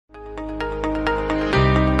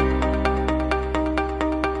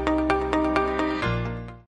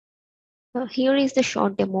Here is the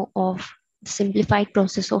short demo of the simplified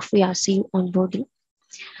process of VRCU onboarding.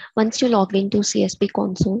 Once you log into CSP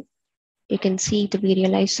console, you can see the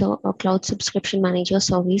vRealize Cloud Subscription Manager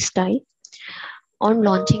service style. On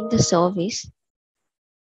launching the service,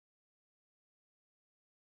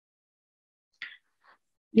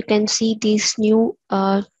 you can see these new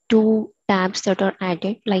two tabs that are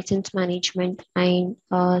added, license management and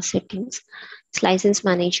settings. This license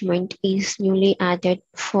management is newly added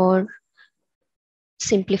for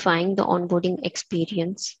simplifying the onboarding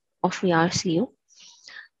experience of VRCU.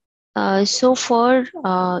 So for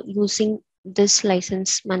using this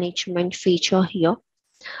license management feature here,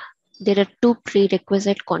 there are two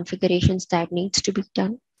prerequisite configurations that needs to be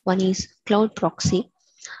done. One is cloud proxy.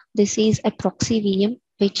 This is a proxy VM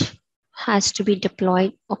which has to be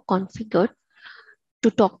deployed or configured to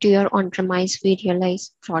talk to your on-premise vRealize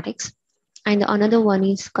products. And another one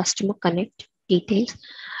is customer connect details.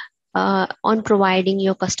 On providing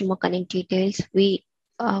your customer connect details, we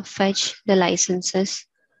fetch the licenses,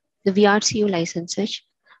 the VRCU licenses,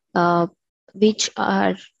 which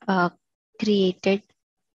are created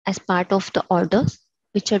as part of the orders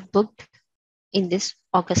which are booked in this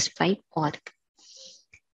August 5 org.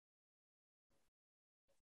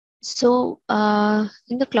 So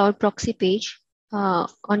in the cloud proxy page,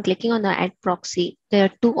 on clicking on the add proxy, there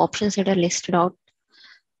are two options that are listed out.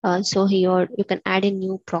 So here you can add a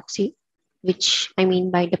new proxy, which I mean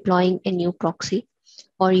by deploying a new proxy,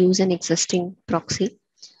 or use an existing proxy,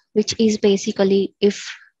 which is basically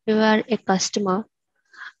if you are a customer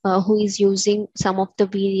who is using some of the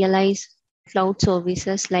vRealize cloud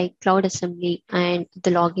services like Cloud Assembly and the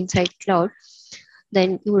login side cloud,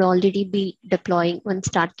 then you would already be deploying one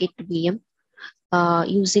StartKit VM,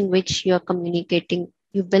 using which you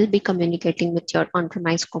will be communicating with your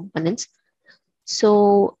on-premise components.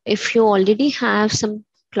 So if you already have some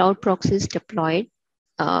cloud proxies deployed,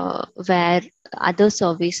 where other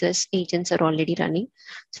services agents are already running.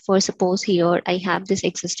 For suppose here, I have this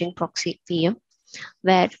existing proxy VM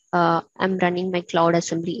where I'm running my Cloud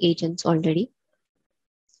Assembly agents already.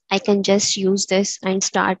 I can just use this and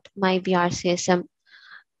start my VRCSM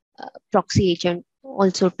proxy agent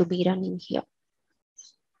also to be running here.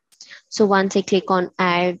 So once I click on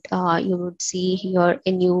add, you would see here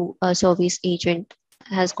a new service agent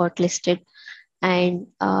has got listed, and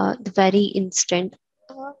the very instant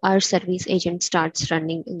our service agent starts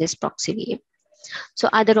running in this proxy VM. So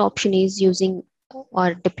other option is using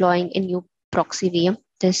or deploying a new proxy VM.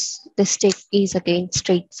 This step is again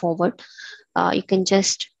straightforward. You can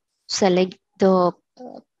just select the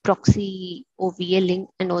proxy OVA link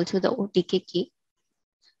and also the OTK key.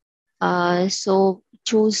 So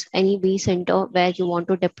choose any vCenter where you want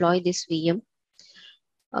to deploy this VM.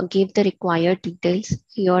 Give the required details.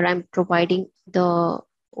 Here I'm providing the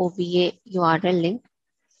OVA URL link,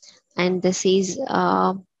 and this is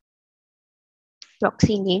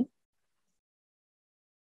proxy name.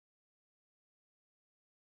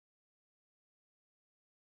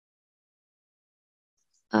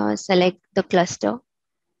 Select the cluster.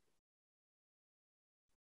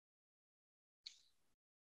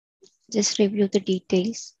 Just review the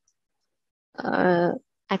details.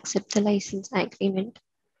 Accept the license agreement.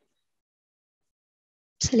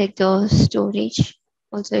 Select the storage.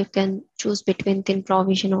 Also, you can choose between thin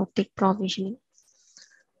provision or thick provisioning.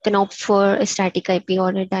 You can opt for a static IP or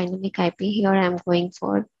a dynamic IP. Here I'm going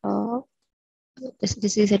for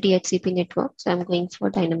this is a DHCP network, so I'm going for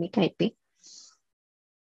dynamic IP.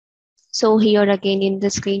 So here again in the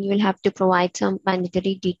screen, you will have to provide some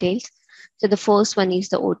mandatory details. So the first one is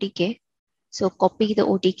the OTK. So copy the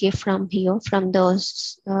OTK from here, from the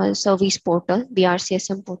service portal,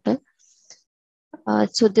 VRCSM portal.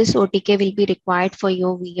 So this OTK will be required for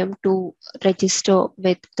your VM to register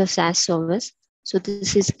with the SaaS service. So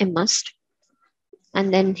this is a must.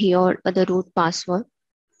 And then here the root password,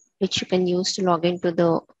 which you can use to log into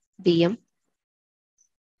the VM.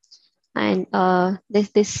 And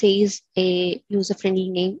this says a user-friendly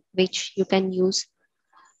name, which you can use,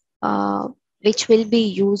 which will be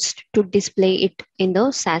used to display it in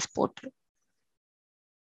the SaaS portal.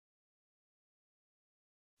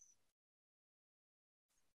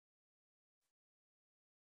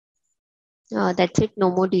 That's it.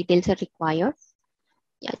 No more details are required.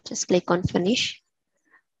 Yeah, just click on finish.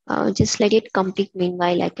 Just let it complete.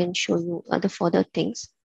 Meanwhile, I can show you the further things.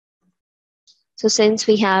 So since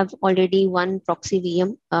we have already one proxy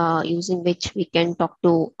VM using which we can talk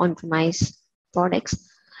to on-premise products,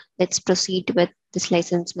 let's proceed with this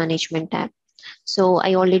license management tab. So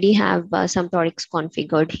I already have some products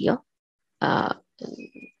configured here.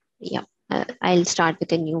 Yeah, I'll start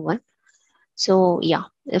with a new one. So yeah,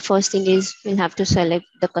 the first thing is we'll have to select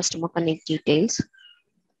the customer connect details.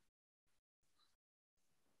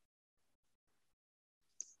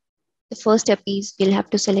 The first step is we'll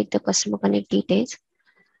have to select the customer connect details.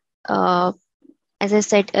 Uh, as I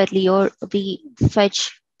said earlier, we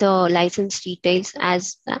fetch the license details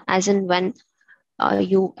as and when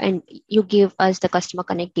you give us the customer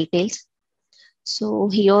connect details. So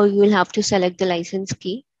here you will have to select the license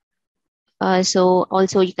key. So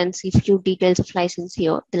also you can see few details of license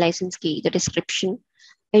here, the license key, the description,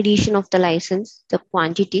 edition of the license, the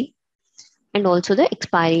quantity, and also the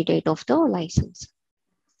expiry date of the license.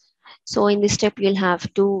 So in this step, you'll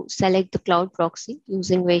have to select the cloud proxy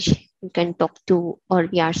using which you can talk to, or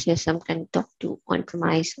VRCSM can talk to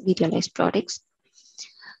on-premise vRealize products.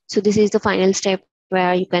 So this is the final step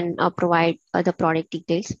where you can provide the product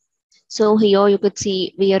details. So here you could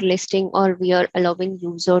see we are listing, or we are allowing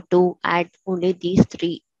user to add only these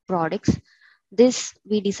three products. This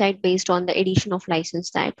we decide based on the edition of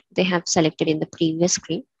license that they have selected in the previous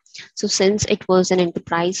screen. So since it was an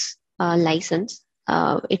enterprise license,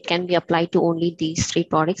 it can be applied to only these three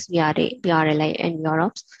products, VRA, VRLI, and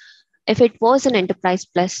VROps. If it was an enterprise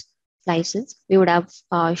plus license, we would have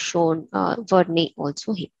shown Verne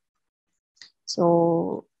also here.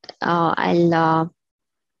 So I'll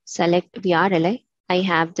select VRLI. I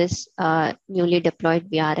have this newly deployed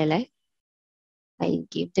VRLI. I'll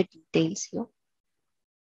give the details here.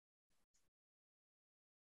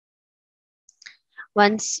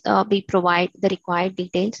 Once we provide the required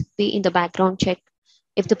details, we in the background check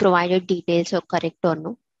if the provided details are correct or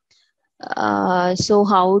no. So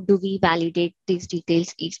how do we validate these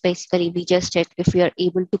details? Is basically we just check if we are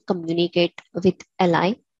able to communicate with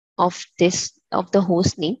LI of the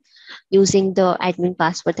host name using the admin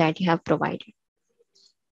password that you have provided.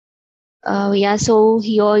 Yeah, so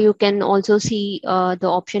here you can also see the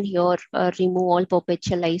option here, remove all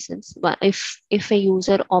perpetual license. But if a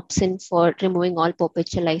user opts in for removing all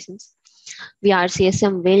perpetual license,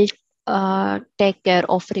 VRCSM will take care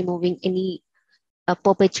of removing any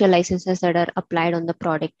perpetual licenses that are applied on the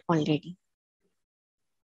product already.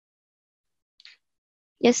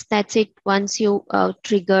 Yes, that's it. Once you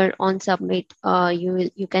trigger on submit,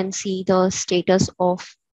 you can see the status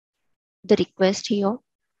of the request here.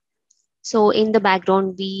 So in the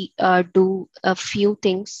background, we do a few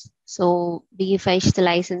things. So we fetch the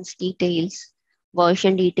license details,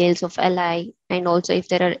 version details of LI, and also if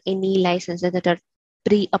there are any licenses that are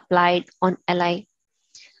pre-applied on LI.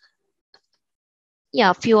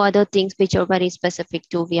 Yeah, a few other things which are very specific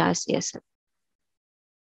to VRCSM.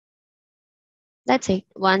 That's it.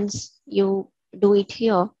 Once you do it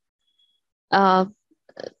here, uh,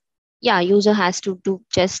 yeah, user has to do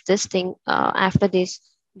just this thing. After this,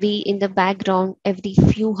 we in the background every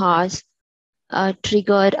few hours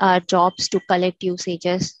trigger our jobs to collect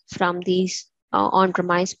usages from these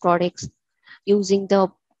on-premise products using the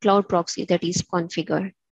cloud proxy that is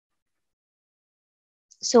configured.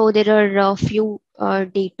 So there are a few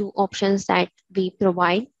day two options that we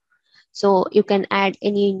provide. So you can add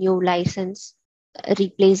any new license,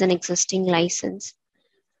 replace an existing license.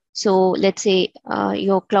 So let's say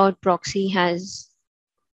your cloud proxy has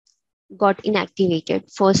got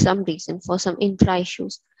inactivated for some reason, for some infra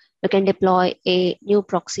issues. You can deploy a new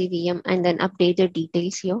proxy VM and then update the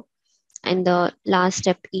details here. And the last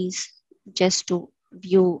step is just to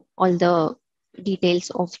view all the details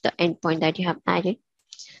of the endpoint that you have added.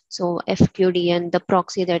 So FQDN, the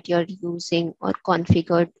proxy that you're using or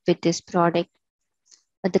configured with this product,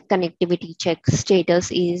 the connectivity check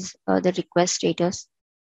status is the request status,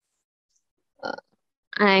 uh,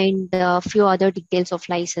 and a few other details of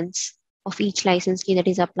license of each license key that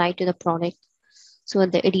is applied to the product. So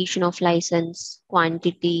the addition of license,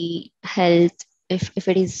 quantity, health, if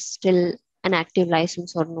it is still an active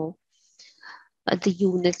license or no, the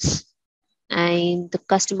units, and the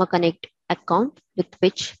customer connect account with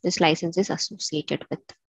which this license is associated with.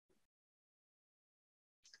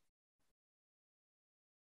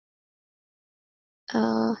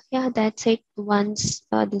 Yeah, that's it. Once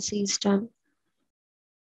this is done,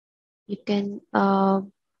 you can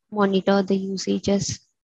monitor the usages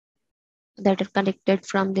that are connected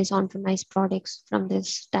from these on-premise products from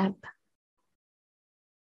this tab.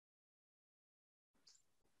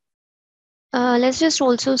 Let's just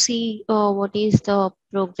also see what is the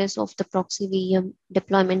progress of the Proxy VM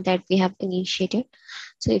deployment that we have initiated.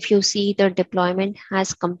 So if you see the deployment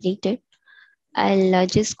has completed, I'll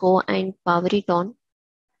just go and power it on.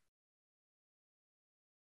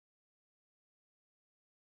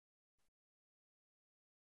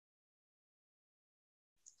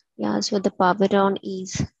 Yeah, so the power on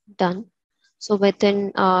is done. So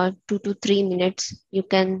within 2 to 3 minutes, you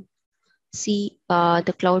can see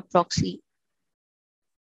the cloud proxy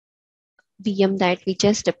VM that we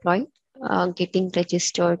just deployed getting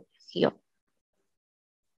registered here.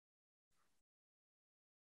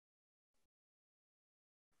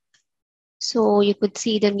 So you could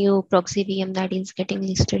see the new proxy VM that is getting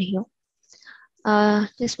listed here.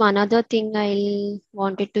 Just one other thing I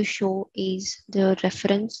wanted to show is the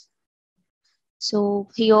reference. So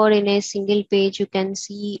here in a single page, you can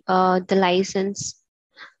see the license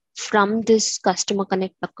from this customer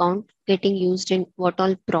connect account getting used in what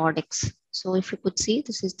all products. So if you could see,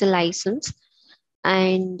 this is the license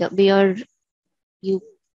and where you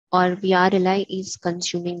or vRealize is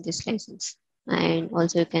consuming this license. And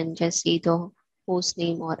also you can just see the host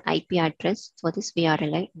name or IP address for this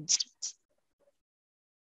vRealize instance.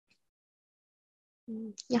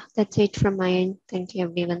 Yeah, that's it from my end. Thank you,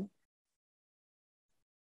 everyone.